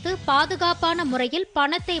கடைபிடித்து பாதுகாப்பான முறையில்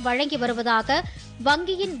பணத்தை வழங்கி வருவதாக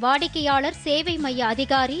வங்கியின் வாடிக்கையாளர் சேவை மைய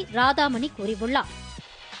அதிகாரி ராதாமணி கூறியுள்ளார்.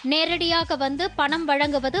 நேரடியாக வந்து பணம்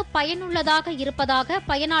வழங்குவது பயனுள்ளதாக இருப்பதாக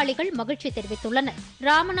பயனாளிகள் மகிழ்ச்சி தெரிவித்துள்ளனர்.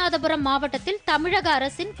 ராமநாதபுரம் மாவட்டத்தில் தமிழக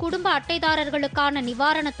அரசின் குடும்ப அட்டைதாரர்களுக்கான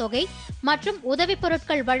நிவாரணத் தொகை மற்றும் உதவிப்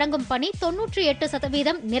பொருட்கள் வழங்கும் பணி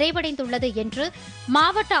 98% நிறைவடைந்துள்ளது என்று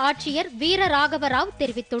மாவட்ட ஆட்சியர் வீரராகவராவ்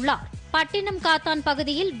தெரிவித்துள்ளார். பட்டினம் காத்தான்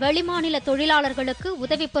பகுதியில் வெளிமாநில தொழிலாளர்களுக்கு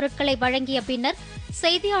உதவிப் பொருட்களை வழங்கிய பின்னர்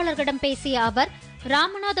செய்தியாளர்களிடம் பேசிய அவர்,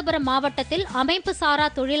 ராமநாதபுரம் மாவட்டத்தில் அமைப்பு சாரா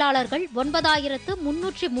தொழிலாளர்கள்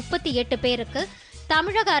 9338 பேருக்கு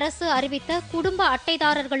தமிழக அரசு அறிவித்த குடும்ப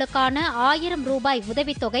அட்டைதாரர்களுக்கான 1000 ரூபாய்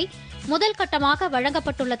உதவித்தொகை முதல் கட்டமாக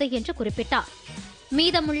வழங்கப்பட்டுள்ளது என்று குறிப்பிட்டார்.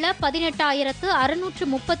 மீதமுள்ள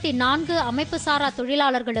 18,634 அமைப்பு சாரா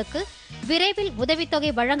தொழிலாளர்களுக்கு விரைவில்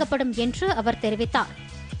உதவித்தொகை வழங்கப்படும் என்று அவர் தெரிவித்தார்.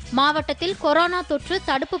 மாவட்டத்தில் கொரோனா தொற்று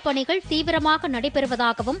தடுப்பு பணிகள் தீவிரமாக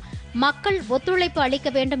நடைபெறுவதாகவும் மக்கள் ஒத்துழைப்பு அளிக்க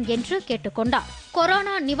வேண்டும் என்று கேட்டுக் கொண்டார்.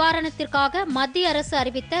 கொரோனா நிவாரணத்திற்காக மத்திய அரசு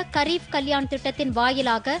அறிவித்த கரீப் கல்யாண் திட்டத்தின்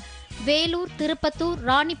வாயிலாக வேலூர், திருப்பத்தூர்,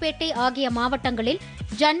 ராணிப்பேட்டை ஆகிய மாவட்டங்களில்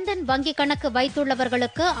ஜன்தன் வங்கிக் கணக்கு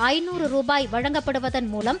வைத்துள்ளவர்களுக்கு 500 ரூபாய் வழங்கப்படுவதன்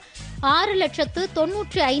மூலம்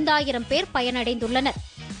 6,95,000 பேர் பயனடைந்துள்ளனர்.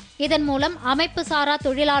 இதன் மூலம் அமைப்பு சாரா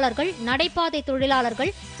தொழிலாளர்கள், நடைபாதை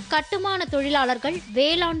தொழிலாளர்கள், கட்டுமான தொழிலாளர்கள்,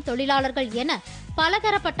 வேளாண் தொழிலாளர்கள் என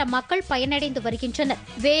பலதரப்பட்ட மக்கள் பயனடைந்து வருகின்றனர்.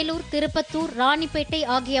 வேலூர், திருப்பத்தூர், ராணிப்பேட்டை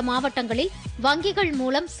ஆகிய மாவட்டங்களில் வங்கிகள்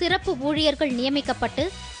மூலம் சிறப்பு ஊழியர்கள் நியமிக்கப்பட்டு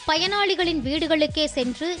பயனாளிகளின் வீடுகளுக்கே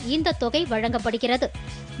சென்று இந்த தொகை வழங்கப்படுகிறது.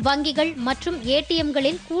 வங்கிகள் மற்றும்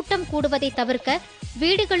ஏடிஎம்களில் கூட்டம் கூடுவதை தவிர்க்க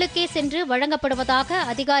வீடுகளுக்கே சென்று வழங்கப்படுவதாக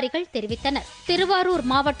அதிகாரிகள் தெரிவித்தனர். திருவாரூர்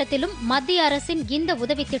மாவட்டத்திலும் மத்திய அரசின் இந்த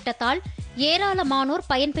உதவி திட்டத்தால் ஏராளமானோர்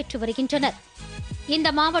பயன்பெற்று வருகின்றனர். இந்த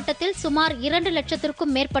மாவட்டத்தில் சுமார் 2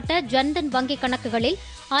 லட்சத்திற்கும் மேற்பட்ட ஜன்தன் வங்கிக் கணக்குகளில்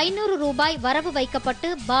 500 ரூபாய் வரவு வைக்கப்பட்டு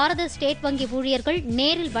பாரத ஸ்டேட் வங்கி ஊழியர்கள்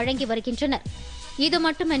நேரில் வழங்கி வருகின்றனர். இது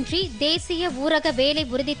மட்டுமின்றி தேசிய ஊரக வேலை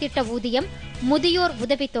உறுதி திட்ட ஊதியம், முதியோர்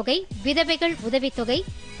உதவித்தொகை, விதவைகள் உதவித்தொகை,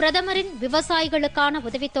 பிரதமரின் விவசாயிகளுக்கான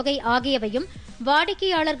உதவித்தொகை ஆகியவையும்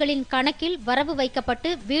வாடிக்கையாளர்களின் கணக்கில் வரவு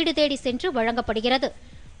வைக்கப்பட்டு வீடு தேடி சென்று வழங்கப்படுகிறது.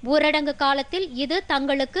 ஊரடங்கு காலத்தில் இது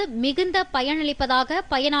தங்களுக்கு மிகுந்த பயனளிப்பதாக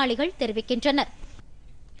பயனாளிகள் தெரிவிக்கின்றனர்.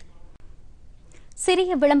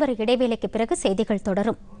 சிறிய விளம்பர இடைவேளைக்கு பிறகு செய்திகள்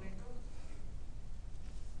தொடரும்.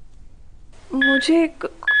 मुझे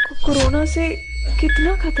कोरोना से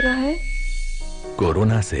कितना खतरा है?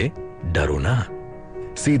 कोरोना से डरो ना,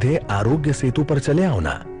 सीधे आरोग्य सेतु पर चले आओ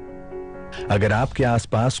ना। अगर आपके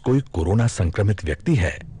आसपास कोई कोरोना संक्रमित व्यक्ति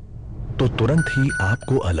है तो तुरंत ही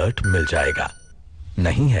आपको अलर्ट मिल जाएगा।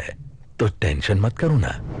 नहीं है तो टेंशन मत करो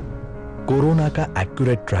ना, कोरोना का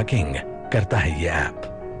एक्यूरेट ट्रैकिंग करता है ये ऐप।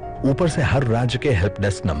 ऊपर से हर राज्य के हेल्प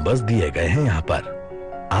डेस्क नंबर्स दिए गए हैं यहाँ पर।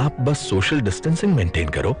 आप बस सोशल डिस्टेंसिंग मेंटेन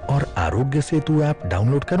करो और आरोग्य सेतु ऐप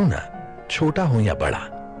डाउनलोड करो ना। छोटा हो या बड़ा,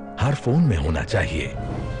 हर फोन में होना चाहिए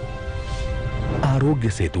आरोग्य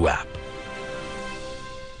सेतु ऐप।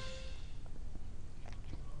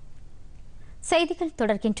 செய்திகள்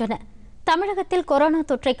தொடர்கின்றன. தமிழகத்தில் கொரோனா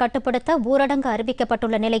தொற்றை கட்டுப்படுத்த ஊரடங்கு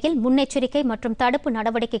அறிவிக்கப்பட்டுள்ள நிலையில் முன்னெச்சரிக்கை மற்றும் தடுப்பு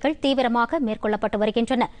நடவடிக்கைகள் தீவிரமாக மேற்கொள்ளப்பட்டு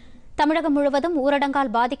வருகின்றன. தமிழகம் முழுவதும்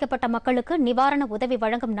ஊரடங்கால் பாதிக்கப்பட்ட மக்களுக்கு நிவாரண உதவி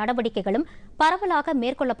வழங்கும் நடவடிக்கைகளும் பரவலாக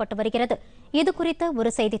மேற்கொள்ளப்பட்டு வருகிறது. இதுகுறித்த ஒரு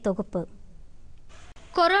செய்தி தொகுப்பு.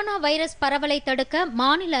 கொரோனா வைரஸ் பரவலை தடுக்க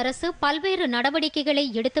மாநில அரசு பல்வேறு நடவடிக்கைகளை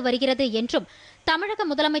எடுத்து வருகிறது என்றும் தமிழக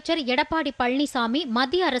முதலமைச்சர் எடப்பாடி பழனிசாமி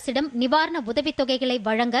மத்திய அரசிடம் நிவாரண உதவித்தொகைகளை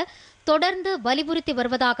வழங்க தொடர்ந்து வலியுறுத்தி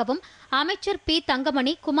வருவதாகவும் அமைச்சர் பி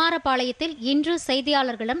தங்கமணி குமாரபாளையத்தில் இன்று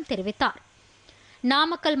செய்தியாளர்களிடம் தெரிவித்தார்.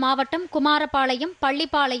 நாமக்கல் மாவட்டம் குமாரபாளையம்,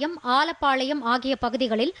 பள்ளிப்பாளையம், ஆலப்பாளையம் ஆகிய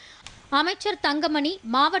பகுதிகளில் அமைச்சர் தங்கமணி,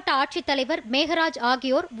 மாவட்ட ஆட்சித்தலைவர் மேகராஜ்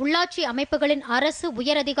ஆகியோர் உள்ளாட்சி அமைப்புகளின் அரசு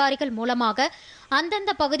உயரதிகாரிகள் மூலமாக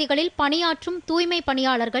அந்தந்த பகுதிகளில் பணியாற்றும் தூய்மை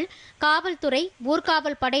பணியாளர்கள், காவல்துறை,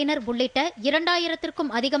 ஊர்காவல் படையினர் உள்ளிட்ட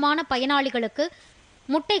 2000க்கும் அதிகமான பயனாளிகளுக்கு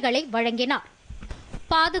முட்டைகளை வழங்கினார்.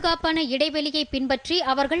 பாதுகாப்பான இடைவெளியை பின்பற்றி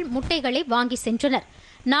அவர்கள் முட்டைகளை வாங்கி சென்றனர்.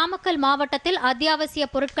 நாமக்கல் மாவட்டத்தில் அத்தியாவசிய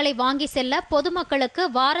பொருட்களை வாங்கி செல்ல பொதுமக்களுக்கு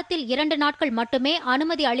வாரத்தில் 2 நாட்கள் மட்டுமே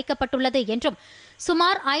அனுமதி அளிக்கப்பட்டுள்ளது என்றும்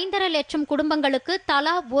சுமார் 5.5 லட்சம் குடும்பங்களுக்கு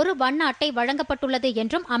தலா ஒரு வண்ண அட்டை வழங்கப்பட்டுள்ளது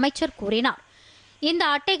என்றும் அமைச்சர் கூறினார். இந்த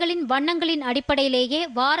அட்டைகளின் வண்ணங்களின் அடிப்படையிலேயே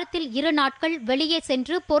வாரத்தில் 2 நாட்கள் வெளியே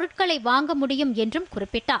சென்று பொருட்களை வாங்க முடியும் என்றும்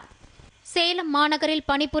குறிப்பிட்டார். சேலம் மாநகரில்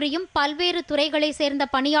பணிபுரியும் பல்வேறு துறைகளைச் சேர்ந்த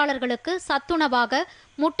பணியாளர்களுக்கு சத்துணவாக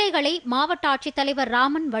முட்டைகளை மாவட்ட ஆட்சித்தலைவர்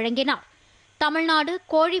ராமன் வழங்கினார். தமிழ்நாடு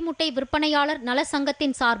கோழி முட்டை விற்பனையாளர்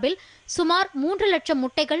நலசங்கத்தின் சார்பில் சுமார் 3 லட்சம்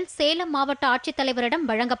முட்டைகள் சேலம் மாவட்ட ஆட்சித்தலைவரிடம்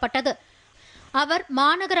வழங்கப்பட்டது. அவர்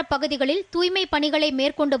மாநகர பகுதிகளில் தூய்மை பணிகளை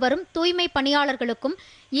மேற்கொண்டு வரும் தூய்மை பணியாளர்களுக்கும்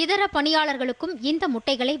இதர பணியாளர்களுக்கும் இந்த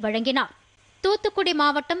முட்டைகளை வழங்கினார். தூத்துக்குடி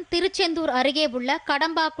மாவட்டம் திருச்செந்தூர் அருகே உள்ள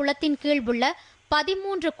கடம்பா குளத்தின் கீழ் உள்ள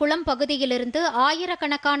 13 குளம் பகுதியிலிருந்து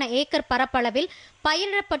ஆயிரக்கணக்கான ஏக்கர் பரப்பளவில்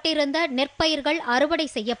பயிரிடப்பட்டிருந்த நெற்பயிர்கள் அறுவடை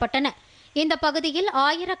செய்யப்பட்டன. இந்த பகுதியில்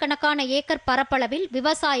ஆயிரக்கணக்கான ஏக்கர் பரப்பளவில்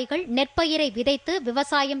விவசாயிகள் நெற்பயிரை விதைத்து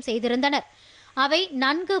விவசாயம் செய்திருந்தனர். அவை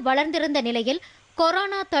நன்கு வளர்ந்திருந்த நிலையில்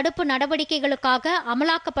கொரோனா தடுப்பு நடவடிக்கைகளுக்காக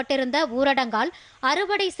அமலாக்கப்பட்டிருந்த ஊரடங்கால்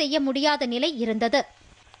அறுவடை செய்ய முடியாத நிலை இருந்தது.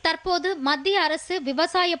 தற்போது மத்திய அரசு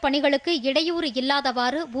விவசாய பணிகளுக்கு இடையூறு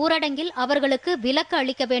இல்லாதவாறு ஊரடங்கில் அவர்களுக்கு விலக்கு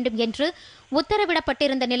அளிக்க வேண்டும் என்று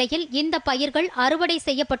உத்தரவிடப்பட்டிருந்த நிலையில் இந்த பயிர்கள் அறுவடை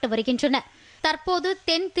செய்யப்பட்டு வருகின்றன. தற்போது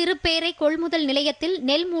தென் திருப்பேரை கொள்முதல் நிலையத்தில்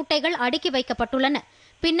நெல் மூட்டைகள் அடுக்கி வைக்கப்பட்டுள்ளன.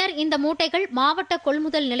 பின்னர் இந்த மூட்டைகள் மாவட்ட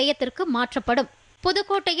கொள்முதல் நிலையத்திற்கு மாற்றப்படும்.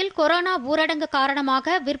 புதுக்கோட்டையில் கொரோனா ஊரடங்கு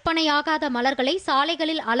காரணமாக விற்பனையாகாத மலர்களை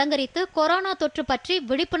சாலைகளில் அலங்கரித்து கொரோனா தொற்று பற்றி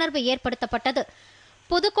விழிப்புணர்வு ஏற்படுத்தப்பட்டது.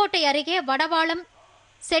 புதுக்கோட்டை அருகே வடவாளம்,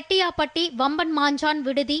 செட்டியாப்பட்டி, வம்பன் மாஞ்சான்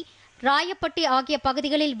விடுதி, ராயப்பட்டி ஆகிய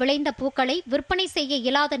பகுதிகளில் விளைந்த பூக்களை விற்பனை செய்ய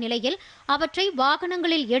இயலாத நிலையில் அவற்றை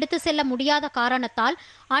வாகனங்களில் எடுத்து செல்ல முடியாத காரணத்தால்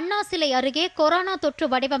அண்ணா சிலை அருகே கொரோனா தொற்று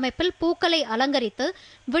வடிவமைப்பில் பூக்களை அலங்கரித்து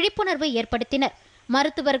விழிப்புணர்வு ஏற்படுத்தினர்.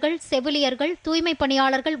 மருத்துவர்கள், செவிலியர்கள், தூய்மை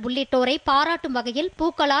பணியாளர்கள் உள்ளிட்டோரை பாராட்டும் வகையில்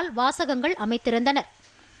பூக்களால் வாசகங்கள் அமைத்திருந்தனர்.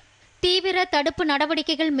 தீவிர தடுப்பு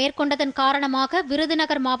நடவடிக்கைகள் மேற்கொண்டதன் காரணமாக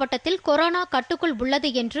விருதுநகர் மாவட்டத்தில் கொரோனா கட்டுக்குள் உள்ளது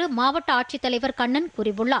என்று மாவட்ட ஆட்சித்தலைவர் கண்ணன்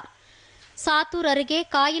கூறியுள்ளார். சாத்தூர் அருகே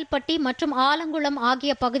காயில்பட்டி மற்றும் ஆலங்குளம்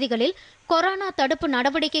ஆகிய பகுதிகளில் கொரோனா தடுப்பு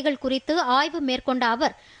நடவடிக்கைகள் குறித்து ஆய்வு மேற்கொண்ட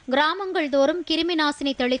அவர் கிராமங்கள் தோறும் கிருமி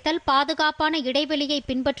நாசினி தெளித்தல், பாதுகாப்பான இடைவெளியை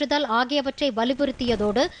பின்பற்றுதல் ஆகியவற்றை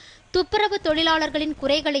வலியுறுத்தியதோடு துப்புரவு தொழிலாளர்களின்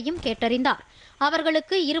குறைகளையும் கேட்டறிந்தார்.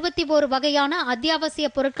 அவர்களுக்கு 21 வகையான அத்தியாவசிய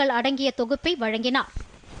பொருட்கள் அடங்கிய தொகுப்பை வழங்கினார்.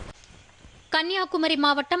 கன்னியாகுமரி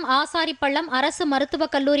மாவட்டம் ஆசாரிப்பள்ளம் அரசு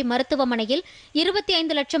மருத்துவக் கல்லூரி மருத்துவமனையில்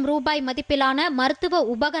 25 லட்சம் ரூபாய் மதிப்பிலான மருத்துவ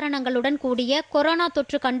உபகரணங்களுடன் கூடிய கொரோனா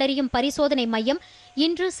தொற்று கண்டறியும் பரிசோதனை மையம்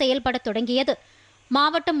இன்று செயல்பட தொடங்கியது.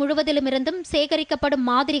 மாவட்டம் முழுவதிலுமிருந்தும் சேகரிக்கப்படும்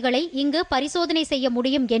மாதிரிகளை இங்கு பரிசோதனை செய்ய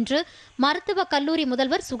முடியும் என்று மருத்துவக் கல்லூரி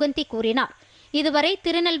முதல்வர் சுகந்தி கூறினார். இதுவரை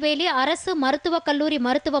திருநெல்வேலி அரசு மருத்துவக் கல்லூரி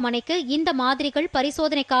மருத்துவமனைக்கு இந்த மாதிரிகள்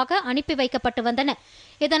பரிசோதனைக்காக அனுப்பி வைக்கப்பட்டு வந்தன.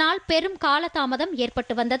 இதனால் பெரும் காலதாமதம்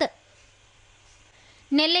ஏற்பட்டு வந்தது.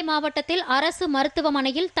 நெல்லை மாவட்டத்தில் அரசு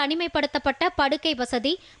மருத்துவமனையில் தனிமைப்படுத்தப்பட்ட படுக்கை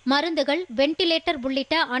வசதி, மருந்துகள், வெண்டிலேட்டர்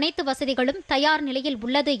உள்ளிட்ட அனைத்து வசதிகளும் தயார் நிலையில்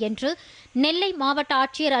உள்ளது என்று நெல்லை மாவட்ட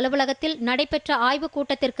ஆட்சியர் அலுவலகத்தில் நடைபெற்ற ஆய்வுக்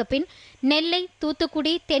கூட்டத்திற்கு பின் நெல்லை,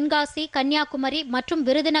 தூத்துக்குடி, தென்காசி, கன்னியாகுமரி மற்றும்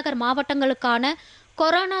விருதுநகர் மாவட்டங்களுக்கான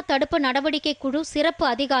கொரோனா தடுப்பு நடவடிக்கை குழு சிறப்பு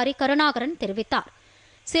அதிகாரி கருணாகரன் தெரிவித்தார்.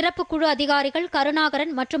 சிறப்பு குழு அதிகாரிகள்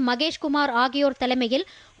கருணாகரன் மற்றும் மகேஷ்குமார் ஆகியோர் தலைமையில்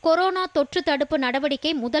கொரோனா தொற்று தடுப்பு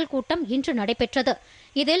நடவடிக்கை முதல் கூட்டம் இன்று நடைபெற்றது.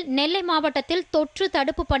 இதில் நெல்லை மாவட்டத்தில் தொற்று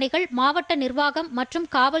தடுப்பு பணிகள் மாவட்ட நிர்வாகம் மற்றும்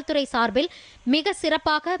காவல்துறை சார்பில் மிக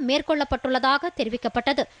சிறப்பாக மேற்கொள்ளப்பட்டுள்ளதாக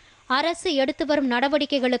தெரிவிக்கப்பட்டது. அரசு எடுத்து வரும்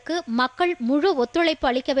நடவடிக்கைகளுக்கு மக்கள் முழு ஒத்துழைப்பு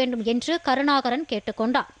அளிக்க வேண்டும் என்று கருணாகரன் கேட்டுக்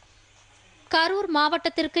கொண்டார். கரூர்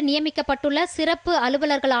மாவட்டத்திற்கு நியமிக்கப்பட்டுள்ள சிறப்பு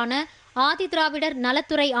அலுவலர்களான ஆதிதிராவிடர்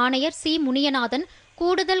நலத்துறை ஆணையர் சி. முனியநாதன்,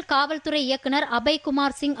 கூடுதல் காவல்துறை இயக்குநர்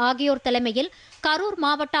அபய்குமார் சிங் ஆகியோர் தலைமையில் கரூர்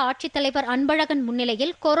மாவட்ட ஆட்சித்தலைவர் அன்பழகன்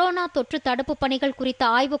முன்னிலையில் கொரோனா தொற்று தடுப்பு பணிகள் குறித்த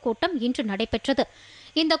ஆய்வுக் கூட்டம் இன்று நடைபெற்றது.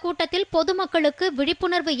 இந்த கூட்டத்தில் பொதுமக்களுக்கு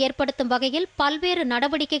விழிப்புணர்வு ஏற்படுத்தும் வகையில் பல்வேறு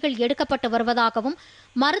நடவடிக்கைகள் எடுக்கப்பட்டு வருவதாகவும்,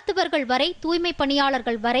 மருத்துவர்கள் வரை தூய்மை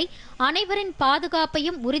பணியாளர்கள் வரை அனைவரின்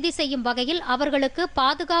பாதுகாப்பையும் உறுதி செய்யும் வகையில் அவர்களுக்கு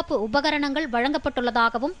பாதுகாப்பு உபகரணங்கள்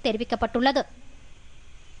வழங்கப்பட்டுள்ளதாகவும் தெரிவிக்கப்பட்டுள்ளது.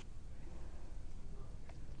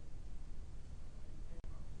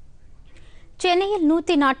 சென்னையில்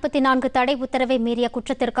 144 தடை உத்தரவை மீறிய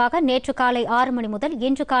குற்றத்திற்காக நேற்று காலை 6 மணி முதல்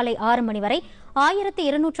இன்று காலை 6 மணி வரை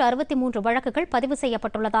 1263 வழக்குகள் பதிவு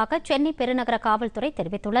செய்யப்பட்டுள்ளதாக சென்னை பெருநகர காவல்துறை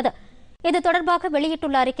தெரிவித்துள்ளது. இது தொடர்பாக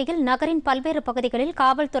வெளியிட்டுள்ள அறிக்கையில் நகரின் பல்வேறு பகுதிகளில்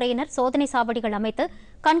காவல்துறையினர் சோதனை சாவடிகள் அமைத்து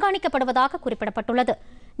கண்காணிக்கப்படுவதாக குறிப்பிடப்பட்டுள்ளது.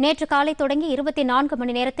 நேற்று காலை தொடங்கி 24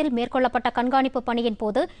 மணி நேரத்தில் மேற்கொள்ளப்பட்ட கண்காணிப்பு பணியின்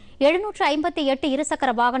போது 758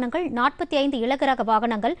 இருசக்கர வாகனங்கள், 45 இலகுரக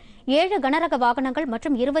வாகனங்கள், 7 கனரக வாகனங்கள்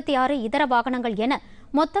மற்றும் 26 இதர வாகனங்கள் என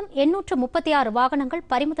மொத்தம் 836 வாகனங்கள்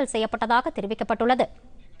பறிமுதல் செய்யப்பட்டதாக தெரிவிக்கப்பட்டுள்ளது.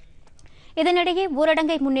 இதனிடையே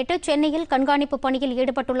ஊரடங்கை முன்னிட்டு சென்னையில் கண்காணிப்பு பணியில்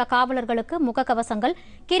ஈடுபட்டுள்ள காவலர்களுக்கு முகக்கவசங்கள்,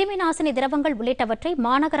 கிருமி நாசினி திரவங்கள் உள்ளிட்டவற்றை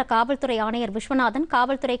மாநகர காவல்துறை ஆணையர் விஸ்வநாதன்,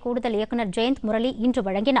 காவல்துறை கூடுதல் இயக்குநர் ஜெயந்த் முரளி இன்று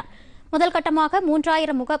வழங்கினார். முதல் கட்டமாக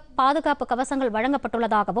 3000 முக பாதுகாப்பு கவசங்கள்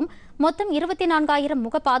வழங்கப்பட்டுள்ளதாகவும், மொத்தம் 24,000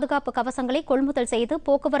 முக பாதுகாப்பு கவசங்களை கொள்முதல் செய்து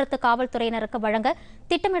போக்குவரத்து காவல்துறையினருக்கு வழங்க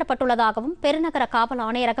திட்டமிடப்பட்டுள்ளதாகவும் பெருநகர காவல்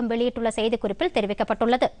ஆணையரகம் வெளியிட்டுள்ள செய்திக்குறிப்பில்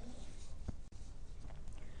தெரிவிக்கப்பட்டுள்ளது.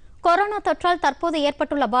 கொரோனா தொற்றால் தற்போது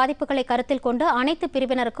ஏற்பட்டுள்ள பாதிப்புகளை கருத்தில் கொண்டு அனைத்து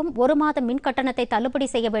பிரிவினருக்கும் 1 மாத மின் கட்டணத்தை தள்ளுபடி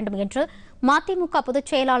செய்ய வேண்டும் என்று மதிமுக பொதுச்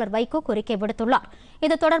செயலாளர் வைகோ கோரிக்கை விடுத்துள்ளார்.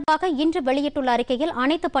 இது தொடர்பாக இன்று வெளியிட்டுள்ள அறிக்கையில்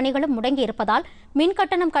அனைத்து பணிகளும் முடங்கி இருப்பதால் மின்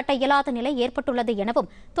கட்டணம் கட்ட இயலாத நிலை ஏற்பட்டுள்ளது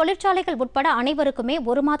எனவும், தொழிற்சாலைகள் உட்பட அனைவருக்குமே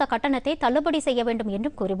 1 மாத கட்டணத்தை தள்ளுபடி செய்ய வேண்டும்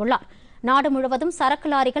என்றும் கூறியுள்ளார். நாடு முழுவதும் சரக்கு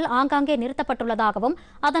லாரிகள் ஆங்காங்கே நிறுத்தப்பட்டுள்ளதாகவும்,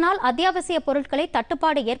 அதனால் அத்தியாவசிய பொருட்களை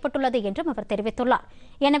தட்டுப்பாடு ஏற்பட்டுள்ளது என்றும் அவர் தெரிவித்துள்ளார்.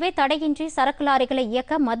 எனவே தடையின்றி சரக்கு லாரிகளை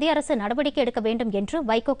இயக்க மத்திய அரசு நடவடிக்கை எடுக்க வேண்டும் என்று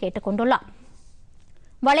வைகோ கேட்டுக் கொண்டுள்ளார்.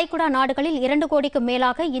 வளைகுடா நாடுகளில் 2 கோடிக்கும்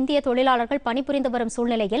மேலாக இந்திய தொழிலாளர்கள் பணிபுரிந்து வரும்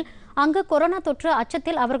சூழ்நிலையில் அங்கு கொரோனா தொற்று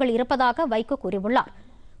அச்சத்தில் அவர்கள் இருப்பதாக வைகோ கூறியுள்ளார்.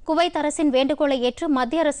 குவைத் அரசின் வேண்டுகோளை ஏற்று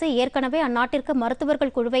மத்திய அரசு ஏற்கனவே அந்நாட்டிற்கு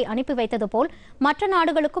மருத்துவர்கள் குழுவை அனுப்பி வைத்தது போல் மற்ற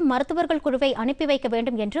நாடுகளுக்கும் மருத்துவர்கள் குழுவை அனுப்பி வைக்க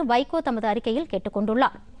வேண்டும் என்று வைகோ தமது அறிக்கையில் கேட்டுக்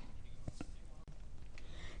கொண்டுள்ளார்.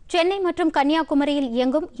 சென்னை மற்றும் கன்னியாகுமரியில்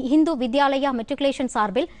இயங்கும் இந்து வித்யாலயா மெட்ரிகுலேஷன்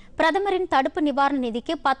சார்பில் பிரதமரின் தடுப்பு நிவாரண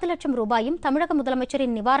நிதிக்கு 10 லட்சம் ரூபாயும் தமிழக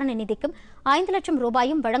முதலமைச்சரின் நிவாரண நிதிக்கும் 5 லட்சம்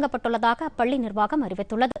ரூபாயும் வழங்கப்பட்டுள்ளதாக அப்பள்ளி நிர்வாகம்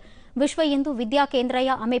அறிவித்துள்ளது. விஸ்வ இந்து வித்யா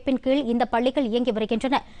கேந்திரயா அமைப்பின் கீழ் இந்த பள்ளிகள் இயங்கி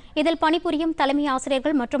வருகின்றன. இதில் பணிபுரியும் தலைமை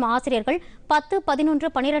ஆசிரியர்கள் மற்றும் ஆசிரியர்கள் 10, 11,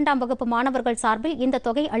 12ஆம் வகுப்பு மாணவர்கள் சார்பில் இந்த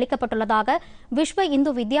தொகை அளிக்கப்பட்டுள்ளதாக விஸ்வ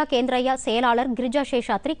இந்து வித்யா கேந்திரயா செயலாளர் கிரிஜா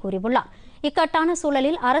சேஷாத்ரி கூறியுள்ளார். இக்கட்டான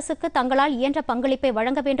சூழலில் அரசுக்கு தங்களால் இயன்ற பங்களிப்பை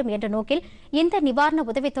வழங்க வேண்டும் என்ற நோக்கில் இந்த நிவாரண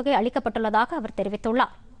உதவித்தொகை அளிக்கப்பட்டுள்ளதாக அவர்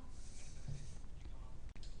தெரிவித்துள்ளார்.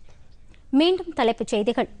 மீண்டும் தலைப்புச்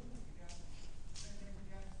செய்திகள்.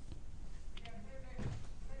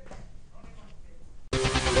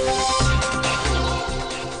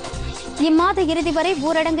 இம்மாத இறுதி வரை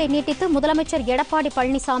ஊரடங்கை நீட்டித்து முதலமைச்சர் எடப்பாடி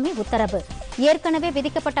பழனிசாமி உத்தரவு. ஏற்கனவே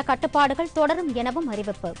விதிக்கப்பட்ட கட்டுப்பாடுகள் தொடரும் எனவும்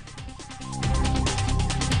அறிவிப்பு.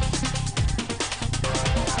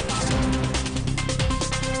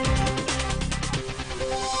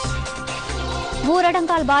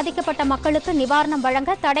 ஊரடங்கால் பாதிக்கப்பட்ட மக்களுக்கு நிவாரணம்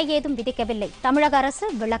வழங்க தடை ஏதும் விதிக்கவில்லை. தமிழக அரசு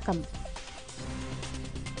விளக்கம்.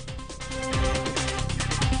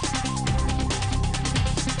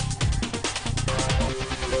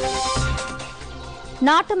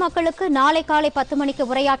 நாட்டு மக்களுக்கு நாளை காலை 10 மணிக்கு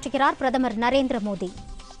உரையாற்றுகிறார் பிரதமர் நரேந்திர மோடி.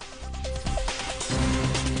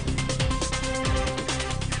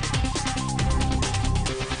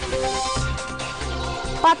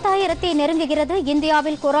 பத்தாயிரத்தை நெருங்குகிறது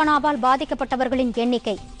இந்தியாவில் கொரோனாவால் பாதிக்கப்பட்டவர்களின்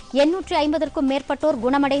எண்ணிக்கை. 850க்கும் மேற்பட்டோர்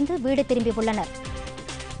குணமடைந்து வீடு திரும்பியுள்ளனர்.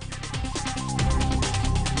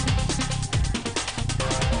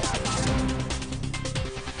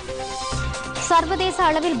 சர்வதேச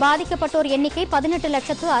அளவில் பாதிக்கப்பட்டோர் எண்ணிக்கை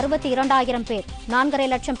 18,62,000 பேர். 4.5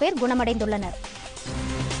 லட்சம் பேர் குணமடைந்துள்ளனர்.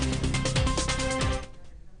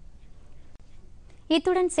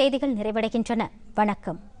 இத்துடன் செய்திகள் நிறைவடைகின்றன.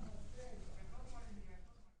 வணக்கம்.